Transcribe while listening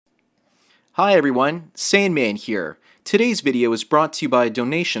Hi everyone, Sandman here. Today's video is brought to you by a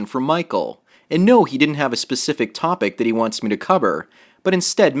donation from Michael. And no, he didn't have a specific topic that he wants me to cover, but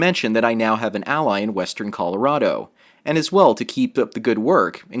instead mentioned that I now have an ally in Western Colorado, and as well to keep up the good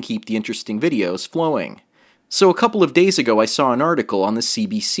work and keep the interesting videos flowing. So a couple of days ago I saw an article on the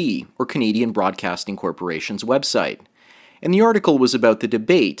CBC, or Canadian Broadcasting Corporation's website. And the article was about the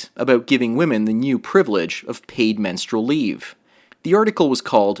debate about giving women the new privilege of paid menstrual leave. The article was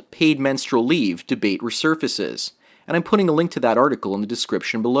called Paid Menstrual Leave Debate Resurfaces, and I'm putting a link to that article in the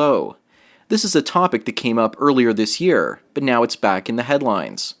description below. This is a topic that came up earlier this year, but now it's back in the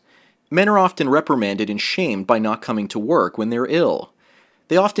headlines. Men are often reprimanded and shamed by not coming to work when they're ill.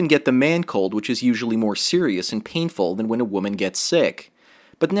 They often get the man cold, which is usually more serious and painful than when a woman gets sick.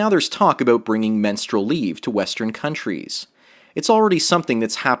 But now there's talk about bringing menstrual leave to Western countries. It's already something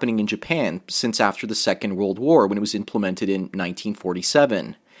that's happening in Japan since after the Second World War when it was implemented in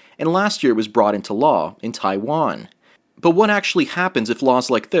 1947, and last year it was brought into law in Taiwan. But what actually happens if laws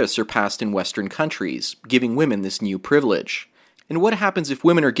like this are passed in Western countries, giving women this new privilege? And what happens if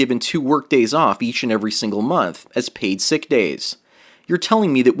women are given 2 work days off each and every single month as paid sick days? You're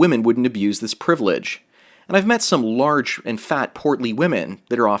telling me that women wouldn't abuse this privilege. And I've met some large and fat portly women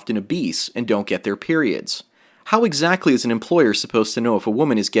that are often obese and don't get their periods. How exactly is an employer supposed to know if a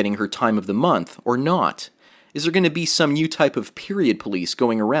woman is getting her time of the month or not? Is there going to be some new type of period police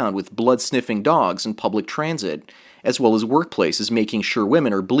going around with blood-sniffing dogs in public transit, as well as workplaces making sure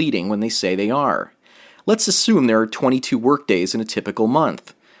women are bleeding when they say they are? Let's assume there are 22 workdays in a typical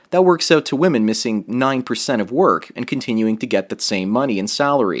month. That works out to women missing 9% of work and continuing to get that same money and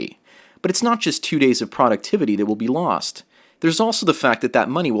salary. But it's not just 2 days of productivity that will be lost. There's also the fact that that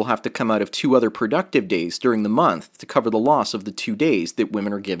money will have to come out of 2 other productive days during the month to cover the loss of the 2 days that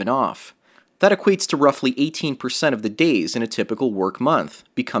women are given off. That equates to roughly 18% of the days in a typical work month,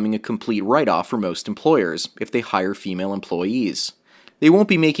 becoming a complete write-off for most employers if they hire female employees. They won't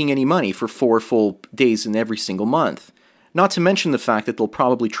be making any money for 4 full days in every single month. Not to mention the fact that they'll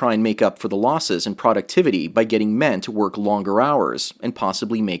probably try and make up for the losses in productivity by getting men to work longer hours and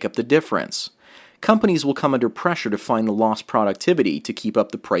possibly make up the difference. Companies will come under pressure to find the lost productivity to keep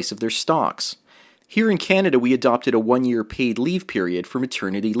up the price of their stocks. Here in Canada, we adopted a 1-year paid leave period for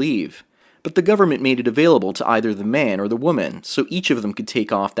maternity leave. But the government made it available to either the man or the woman, so each of them could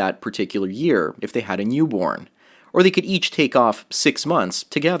take off that particular year if they had a newborn. Or they could each take off 6 months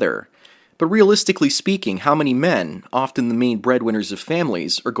together. But realistically speaking, how many men, often the main breadwinners of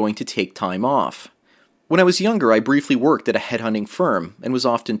families, are going to take time off? When I was younger, I briefly worked at a headhunting firm and was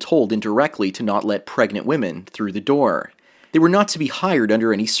often told indirectly to not let pregnant women through the door. They were not to be hired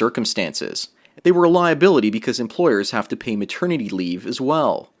under any circumstances. They were a liability because employers have to pay maternity leave as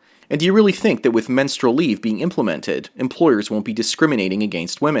well. And do you really think that with menstrual leave being implemented, employers won't be discriminating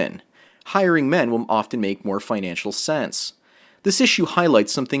against women? Hiring men will often make more financial sense. This issue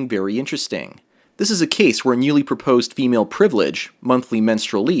highlights something very interesting. This is a case where newly proposed female privilege, monthly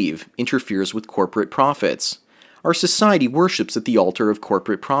menstrual leave, interferes with corporate profits. Our society worships at the altar of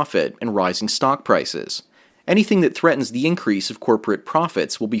corporate profit and rising stock prices. Anything that threatens the increase of corporate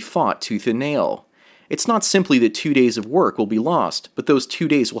profits will be fought tooth and nail. It's not simply that 2 days of work will be lost, but those 2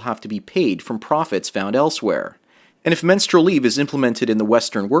 days will have to be paid from profits found elsewhere. And if menstrual leave is implemented in the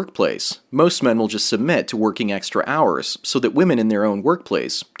Western workplace, most men will just submit to working extra hours so that women in their own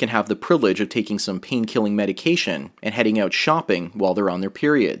workplace can have the privilege of taking some pain-killing medication and heading out shopping while they're on their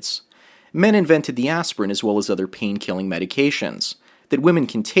periods. Men invented the aspirin as well as other pain-killing medications that women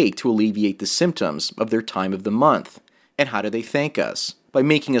can take to alleviate the symptoms of their time of the month. And how do they thank us? By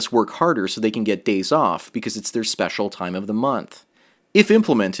making us work harder so they can get days off because it's their special time of the month. If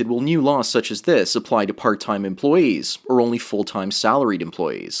implemented, will new laws such as this apply to part-time employees or only full-time salaried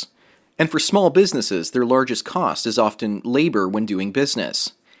employees? And for small businesses, their largest cost is often labor when doing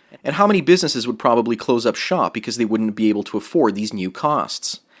business. And how many businesses would probably close up shop because they wouldn't be able to afford these new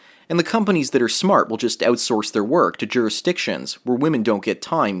costs? And the companies that are smart will just outsource their work to jurisdictions where women don't get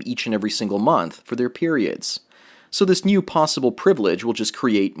time each and every single month for their periods. So this new possible privilege will just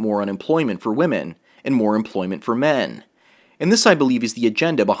create more unemployment for women and more employment for men. And this, I believe, is the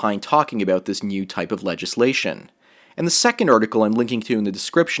agenda behind talking about this new type of legislation. And the second article I'm linking to in the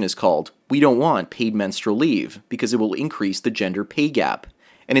description is called, We Don't Want Paid Menstrual Leave because it will increase the gender pay gap.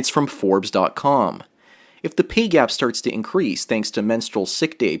 And it's from Forbes.com. If the pay gap starts to increase thanks to menstrual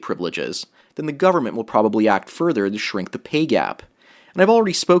sick day privileges, then the government will probably act further to shrink the pay gap. And I've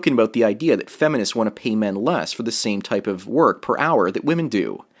already spoken about the idea that feminists want to pay men less for the same type of work per hour that women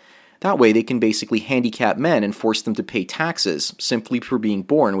do. That way they can basically handicap men and force them to pay taxes simply for being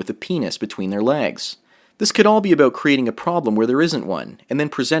born with a penis between their legs. This could all be about creating a problem where there isn't one, and then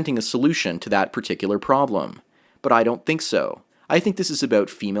presenting a solution to that particular problem. But I don't think so. I think this is about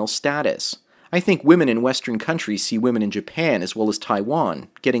female status. I think women in Western countries see women in Japan as well as Taiwan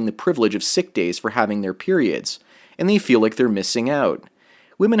getting the privilege of sick days for having their periods, and they feel like they're missing out.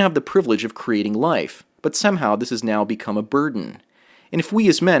 Women have the privilege of creating life, but somehow this has now become a burden. And if we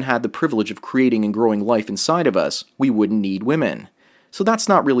as men had the privilege of creating and growing life inside of us, we wouldn't need women. So that's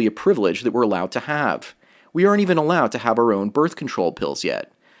not really a privilege that we're allowed to have. We aren't even allowed to have our own birth control pills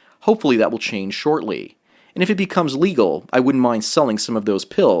yet. Hopefully that will change shortly. And if it becomes legal, I wouldn't mind selling some of those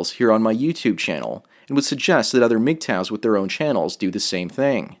pills here on my YouTube channel, and would suggest that other MGTOWs with their own channels do the same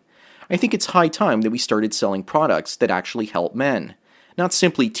thing. I think it's high time that we started selling products that actually help men. Not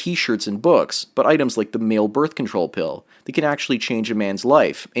simply t-shirts and books, but items like the male birth control pill that can actually change a man's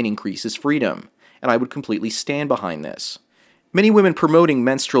life and increase his freedom, and I would completely stand behind this. Many women promoting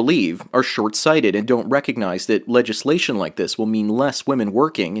menstrual leave are short-sighted and don't recognize that legislation like this will mean less women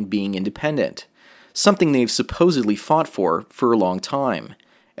working and being independent, something they've supposedly fought for a long time.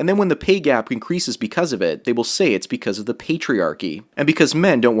 And then when the pay gap increases because of it, they will say it's because of the patriarchy, and because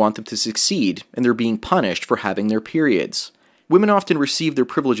men don't want them to succeed, and they're being punished for having their periods. Women often receive their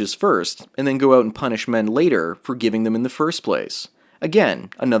privileges first, and then go out and punish men later for giving them in the first place. Again,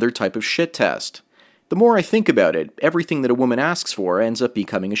 another type of shit test. The more I think about it, everything that a woman asks for ends up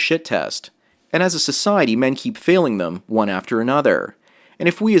becoming a shit test. And as a society, men keep failing them, one after another. And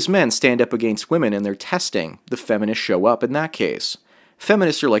if we as men stand up against women in their testing, the feminists show up in that case.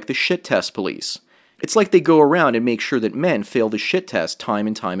 Feminists are like the shit test police. It's like they go around and make sure that men fail the shit test time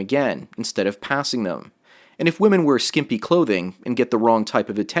and time again, instead of passing them. And if women wear skimpy clothing and get the wrong type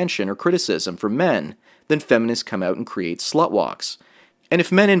of attention or criticism from men, then feminists come out and create slut walks. And if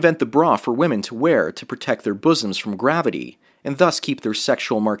men invent the bra for women to wear to protect their bosoms from gravity, and thus keep their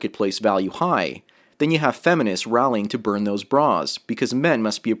sexual marketplace value high, then you have feminists rallying to burn those bras, because men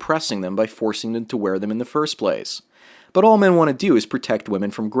must be oppressing them by forcing them to wear them in the first place. But all men want to do is protect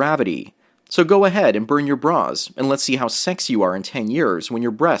women from gravity. So go ahead and burn your bras, and let's see how sexy you are in 10 years when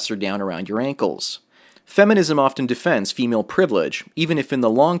your breasts are down around your ankles. Feminism often defends female privilege, even if in the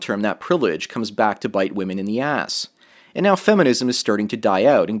long term that privilege comes back to bite women in the ass. And now feminism is starting to die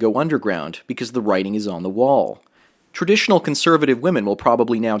out and go underground because the writing is on the wall. Traditional conservative women will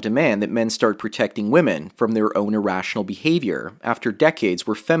probably now demand that men start protecting women from their own irrational behavior after decades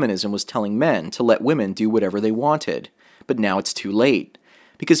where feminism was telling men to let women do whatever they wanted. But now it's too late.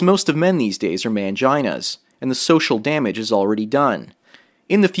 Because most of men these days are manginas, and the social damage is already done.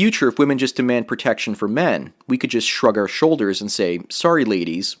 In the future, if women just demand protection for men, we could just shrug our shoulders and say, sorry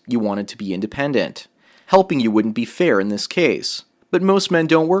ladies, you wanted to be independent. Helping you wouldn't be fair in this case. But most men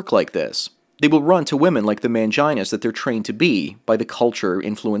don't work like this. They will run to women like the manginas that they're trained to be by the culture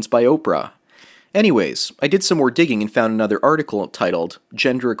influenced by Oprah. Anyways, I did some more digging and found another article titled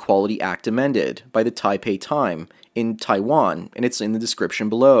Gender Equality Act Amended by the Taipei Time in Taiwan, and it's in the description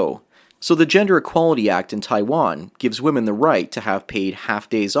below. So the Gender Equality Act in Taiwan gives women the right to have paid half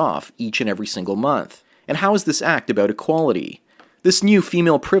days off each and every single month. And how is this act about equality? This new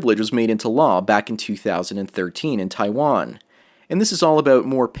female privilege was made into law back in 2013 in Taiwan. And this is all about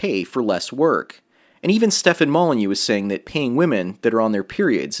more pay for less work. And even Stefan Molyneux is saying that paying women that are on their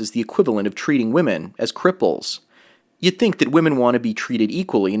periods is the equivalent of treating women as cripples. You'd think that women want to be treated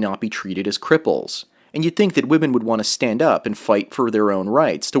equally and not be treated as cripples. And you'd think that women would want to stand up and fight for their own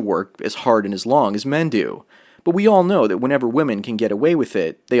rights to work as hard and as long as men do. But we all know that whenever women can get away with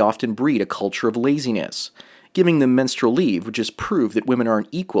it, they often breed a culture of laziness. Giving them menstrual leave would just prove that women aren't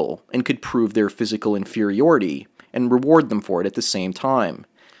equal and could prove their physical inferiority and reward them for it at the same time.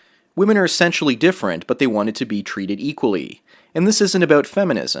 Women are essentially different, but they wanted to be treated equally. And this isn't about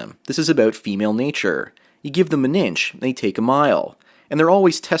feminism. This is about female nature. You give them an inch, they take a mile. And they're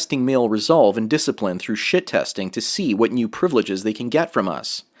always testing male resolve and discipline through shit testing to see what new privileges they can get from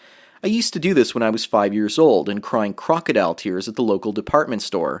us. I used to do this when I was 5 years old and crying crocodile tears at the local department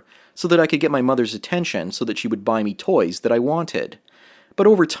store so that I could get my mother's attention so that she would buy me toys that I wanted. But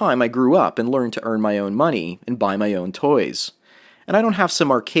over time I grew up and learned to earn my own money and buy my own toys. And I don't have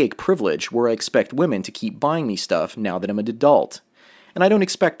some archaic privilege where I expect women to keep buying me stuff now that I'm an adult. And I don't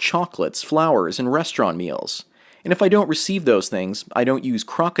expect chocolates, flowers, and restaurant meals. And if I don't receive those things, I don't use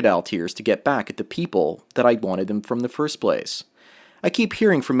crocodile tears to get back at the people that I wanted them from the first place. I keep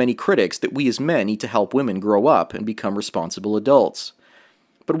hearing from many critics that we as men need to help women grow up and become responsible adults.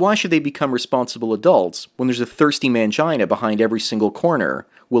 But why should they become responsible adults when there's a thirsty mangina behind every single corner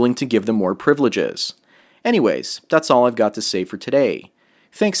willing to give them more privileges? Anyways, that's all I've got to say for today.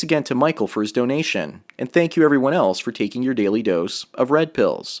 Thanks again to Michael for his donation, and thank you everyone else for taking your daily dose of red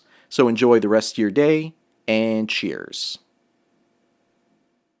pills. So enjoy the rest of your day, and cheers.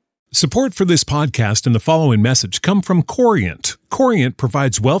 Support for this podcast and the following message come from Corient. Corient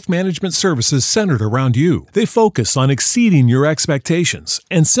provides wealth management services centered around you. They focus on exceeding your expectations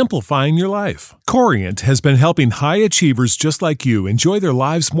and simplifying your life. Corient has been helping high achievers just like you enjoy their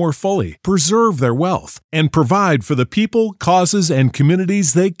lives more fully, preserve their wealth, and provide for the people, causes, and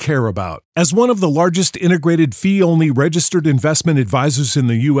communities they care about. As one of the largest integrated fee-only registered investment advisors in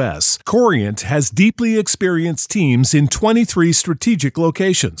the U.S., Corient has deeply experienced teams in 23 strategic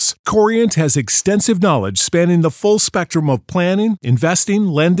locations. Corient has extensive knowledge spanning the full spectrum of planning, investing,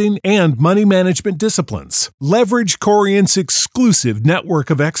 lending, and money management disciplines. Leverage Corient's exclusive network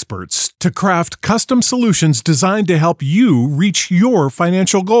of experts to craft custom solutions designed to help you reach your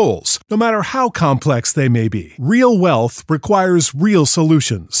financial goals, no matter how complex they may be. Real wealth requires real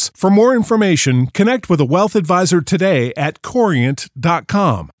solutions. For more information, connect with a wealth advisor today at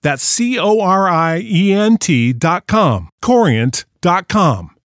Corient.com. That's Corient.com. Corient.com.